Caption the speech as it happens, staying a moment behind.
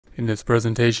In this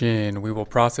presentation, we will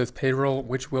process payroll,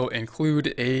 which will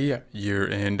include a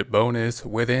year-end bonus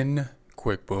within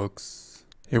QuickBooks.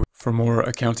 For more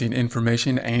accounting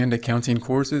information and accounting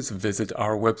courses, visit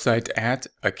our website at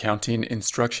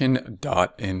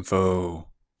accountinginstruction.info.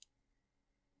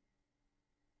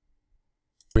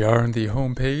 We are on the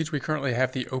home page. We currently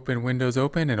have the Open Windows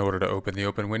open. In order to open the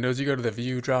Open Windows, you go to the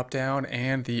View drop-down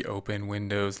and the Open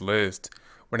Windows list.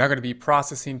 We're now going to be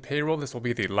processing payroll. This will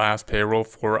be the last payroll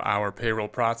for our payroll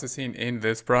processing in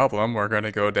this problem. We're going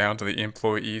to go down to the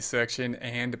Employees section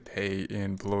and Pay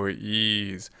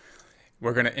Employees.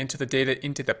 We're going to enter the data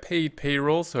into the paid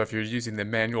payroll. So if you're using the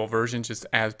manual version, just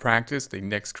as practice, the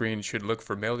next screen should look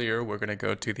familiar. We're going to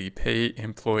go to the Pay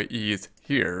Employees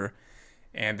here,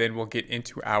 and then we'll get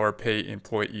into our Pay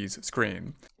Employees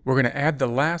screen. We're going to add the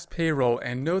last payroll,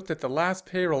 and note that the last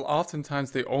payroll, oftentimes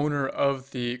the owner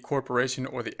of the corporation,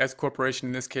 or the S corporation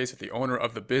in this case, if the owner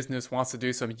of the business wants to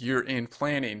do some year-end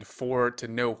planning to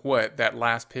know what that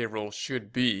last payroll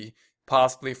should be,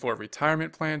 possibly for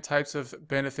retirement plan types of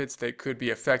benefits that could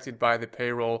be affected by the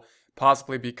payroll,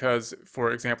 possibly because, for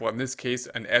example, in this case,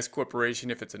 an S corporation,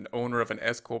 if it's an owner of an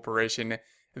S corporation,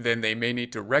 then they may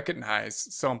need to recognize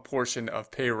some portion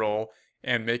of payroll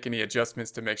and make any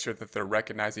adjustments to make sure that they're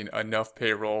recognizing enough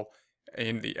payroll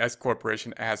in the S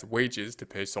corporation as wages to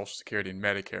pay Social Security and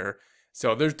Medicare.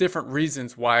 So there's different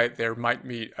reasons why there might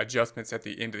be adjustments at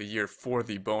the end of the year for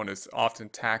the bonus, often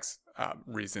tax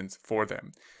reasons for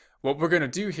them. What we're going to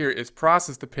do here is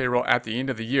process the payroll at the end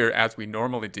of the year as we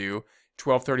normally do,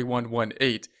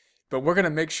 12/31/18, but we're going to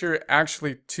make sure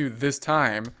actually to this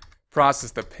time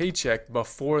process the paycheck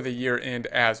before the year end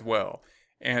as well.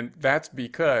 And that's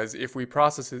because if we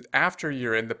process it after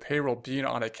year end, the payroll being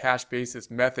on a cash basis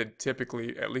method,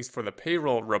 typically, at least for the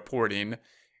payroll reporting,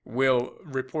 will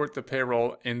report the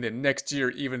payroll in the next year,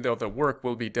 even though the work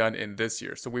will be done in this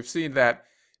year. So we've seen that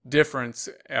difference,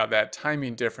 that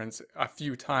timing difference a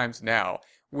few times now.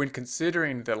 When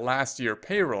considering the last year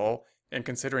payroll and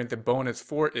considering the bonus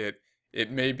for it, it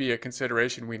may be a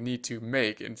consideration we need to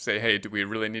make and say, hey, do we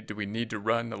need to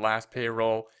run the last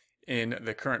payroll in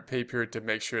the current pay period to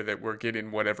make sure that we're getting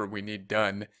whatever we need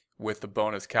done with the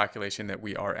bonus calculation that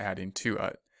we are adding to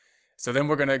it. So then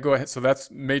we're going to go ahead. So that's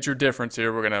major difference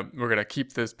here. We're going to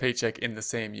keep this paycheck in the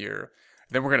same year.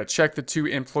 Then we're going to check the two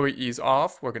employees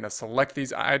off. We're going to select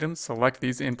these items, select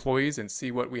these employees, and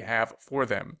see what we have for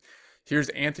them. Here's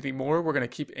Anthony Moore. We're going to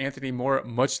keep Anthony Moore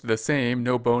much the same,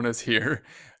 no bonus here.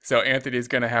 So Anthony is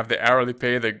going to have the hourly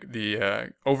pay, the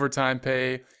overtime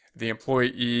pay, the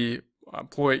employee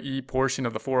portion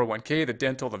of the 401k, the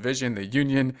dental, the vision, the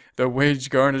union, the wage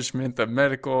garnishment, the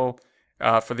medical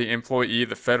for the employee,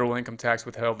 the federal income tax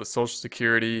withheld, the Social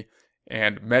Security,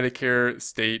 and Medicare,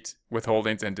 state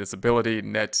withholdings, and disability.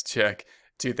 Net check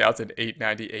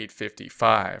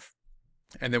 $2,008.98.55.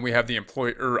 And then we have the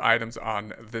employer items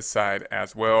on this side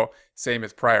as well. Same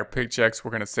as prior paychecks.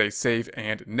 We're going to say save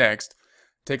and next.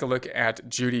 Take a look at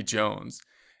Judy Jones.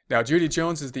 Now, Judy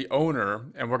Jones is the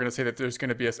owner, and we're going to say that there's going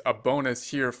to be a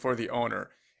bonus here for the owner.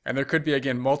 And there could be,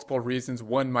 again, multiple reasons.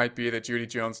 One might be that Judy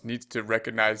Jones needs to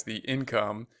recognize the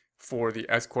income for the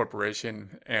S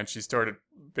corporation, and she started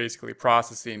basically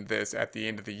processing this at the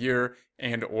end of the year,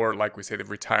 and or, like we say, the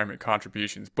retirement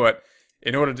contributions. But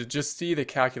in order to just see the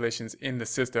calculations in the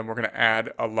system, we're going to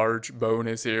add a large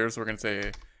bonus here. So we're going to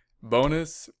say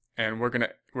bonus, and we're going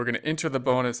to enter the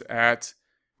bonus at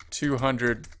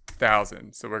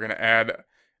 200,000. So we're going to add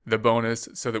the bonus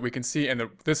so that we can see, and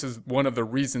this is one of the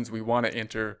reasons we want to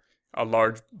enter a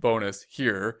large bonus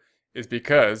here, is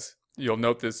because you'll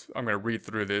note this. I'm going to read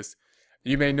through this.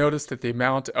 You may notice that the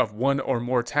amount of one or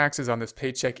more taxes on this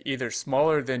paycheck either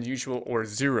smaller than usual or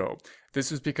zero.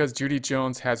 This is because Judy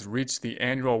Jones has reached the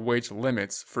annual wage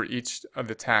limits for each of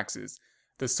the taxes.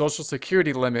 The Social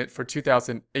Security limit for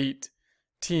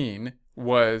 2018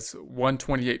 was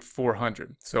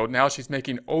 $128,400. So now she's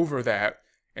making over that,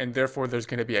 and therefore there's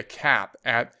going to be a cap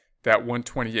at that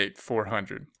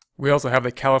 $128,400. We also have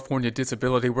the California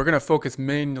disability. We're going to focus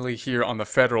mainly here on the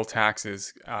federal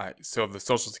taxes. So the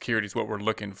Social Security is what we're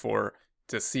looking for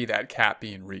to see that cap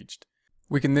being reached.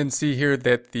 We can then see here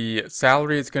that the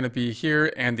salary is going to be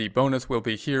here and the bonus will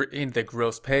be here in the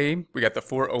gross pay. We got the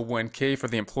 401k for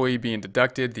the employee being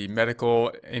deducted, the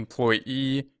medical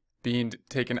employee being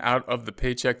taken out of the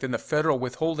paycheck. Then the federal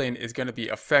withholding is going to be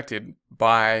affected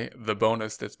by the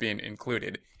bonus that's being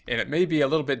included. And it may be a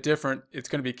little bit different. It's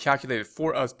going to be calculated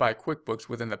for us by QuickBooks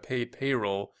within the paid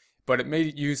payroll, but it may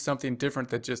use something different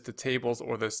than just the tables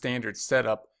or the standard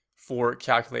setup for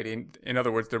calculating. In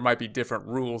other words, there might be different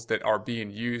rules that are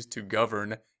being used to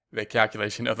govern the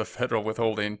calculation of the federal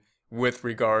withholding with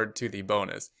regard to the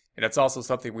bonus. And it's also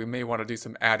something we may want to do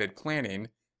some added planning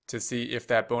to see if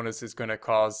that bonus is going to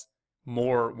cause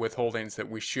more withholdings that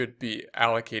we should be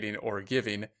allocating or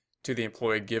giving to the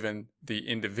employee given the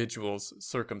individual's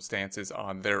circumstances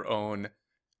on their own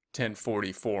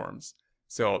 1040 forms.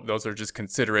 So those are just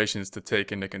considerations to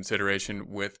take into consideration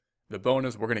with the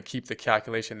bonus. We're going to keep the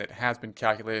calculation that has been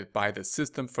calculated by the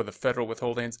system for the federal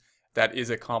withholdings. That is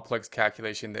a complex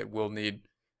calculation that will need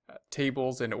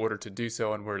tables in order to do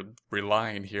so, and we're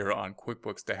relying here on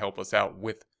QuickBooks to help us out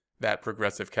with that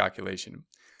progressive calculation.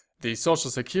 The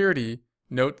Social Security,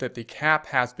 note that the cap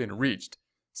has been reached.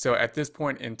 So at this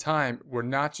point in time, we're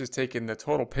not just taking the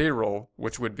total payroll,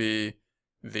 which would be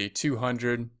the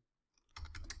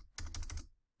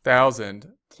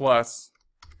 200,000 plus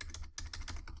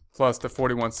the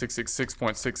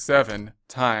 41,666.67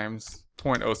 times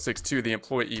 0.062, the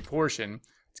employee portion.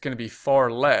 It's going to be far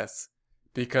less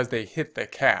because they hit the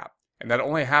cap. And that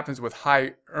only happens with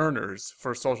high earners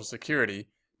for Social Security,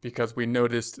 because we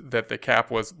noticed that the cap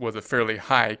was a fairly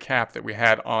high cap that we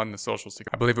had on the Social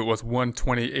Security. I believe it was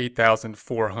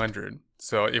 128,400.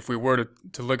 So if we were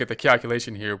to look at the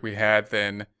calculation here, we had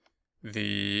then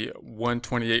the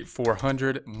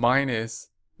 128,400 minus,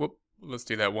 let's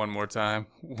do that one more time,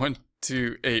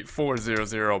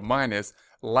 128,400 minus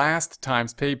last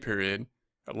time's pay period,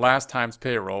 last time's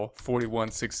payroll,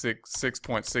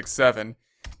 41,666.67,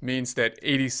 means that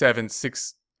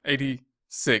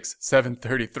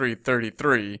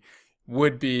 86,733.33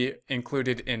 would be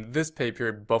included in this pay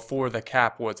period before the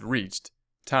cap was reached,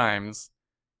 times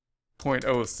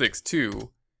 0.062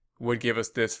 would give us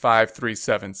this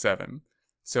 5,377.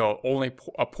 So only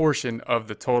a portion of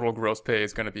the total gross pay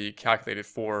is going to be calculated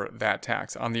for that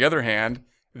tax. On the other hand,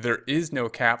 there is no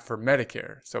cap for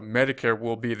Medicare. So Medicare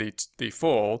will be the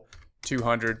full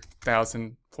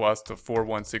 200,000 plus the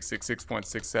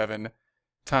 41,666.67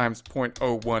 times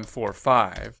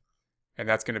 0.0145, and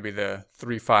that's going to be the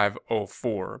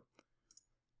 3,504.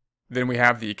 Then we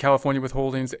have the California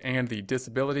withholdings and the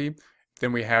disability.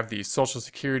 Then we have the Social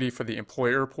Security for the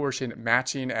employer portion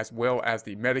matching, as well as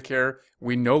the Medicare.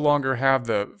 We no longer have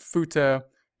the FUTA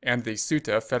and the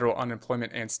SUTA, federal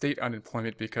unemployment and state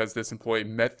unemployment, because this employee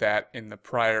met that in the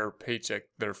prior paycheck,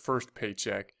 their first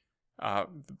paycheck.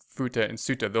 FUTA and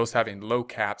SUTA, those having low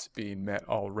caps being met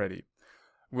already.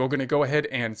 We're going to go ahead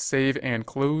and save and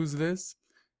close this,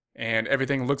 and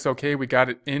everything looks okay. We got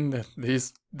it in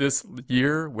this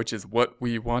year, which is what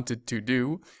we wanted to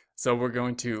do. So we're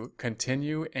going to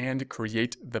continue and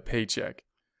create the paycheck.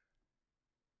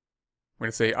 We're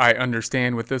going to say I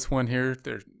understand with this one here,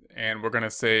 and we're going to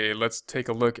say let's take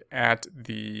a look at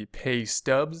the pay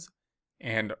stubs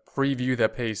and preview the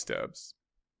pay stubs.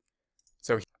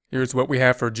 So here's what we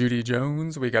have for Judy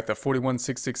Jones. We got the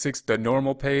 41,666, the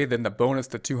normal pay, then the bonus,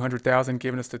 the 200,000,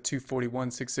 giving us the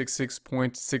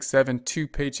 241,666.67. Two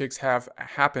paychecks have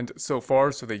happened so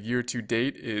far, so the year to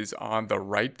date is on the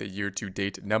right, the year to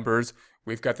date numbers.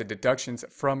 We've got the deductions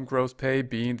from gross pay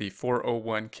being the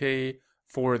 401k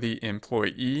for the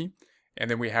employee,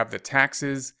 and then we have the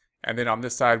taxes, and then on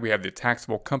this side we have the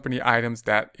taxable company items.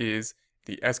 That is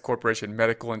the S Corporation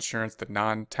medical insurance, the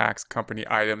non-tax company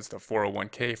items, the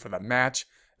 401k for the match,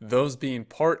 those being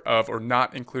part of or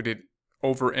not included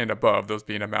over and above, those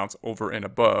being amounts over and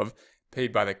above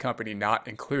paid by the company, not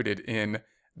included in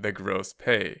the gross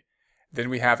pay. Then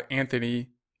we have Anthony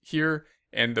here,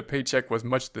 and the paycheck was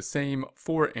much the same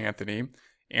for Anthony.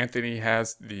 Anthony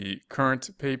has the current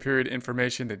pay period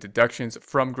information, the deductions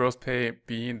from gross pay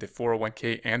being the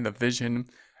 401k and the vision,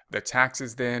 the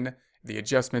taxes then, the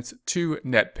adjustments to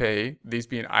net pay, these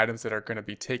being items that are going to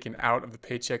be taken out of the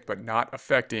paycheck but not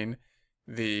affecting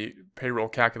the payroll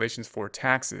calculations for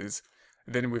taxes.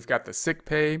 Then we've got the sick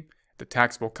pay, the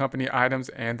taxable company items,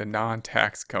 and the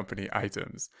non-tax company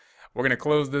items. We're going to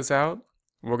close this out.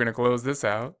 We're going to close this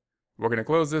out. We're going to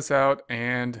close this out,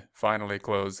 and finally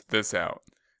close this out.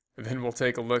 Then we'll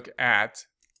take a look at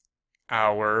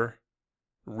our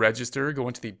register. Go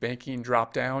into the banking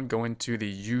drop down, go into the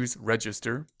use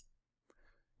register.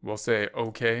 We'll say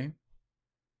OK.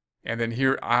 And then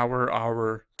here are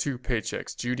our two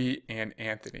paychecks, Judy and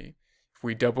Anthony.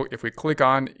 If we click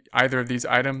on either of these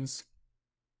items,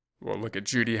 well, look at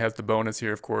Judy has the bonus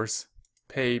here, of course.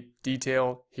 Pay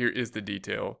detail, here is the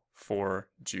detail for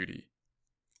Judy.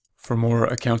 For more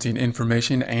accounting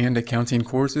information and accounting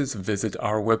courses, visit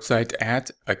our website at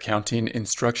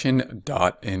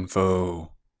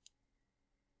accountinginstruction.info.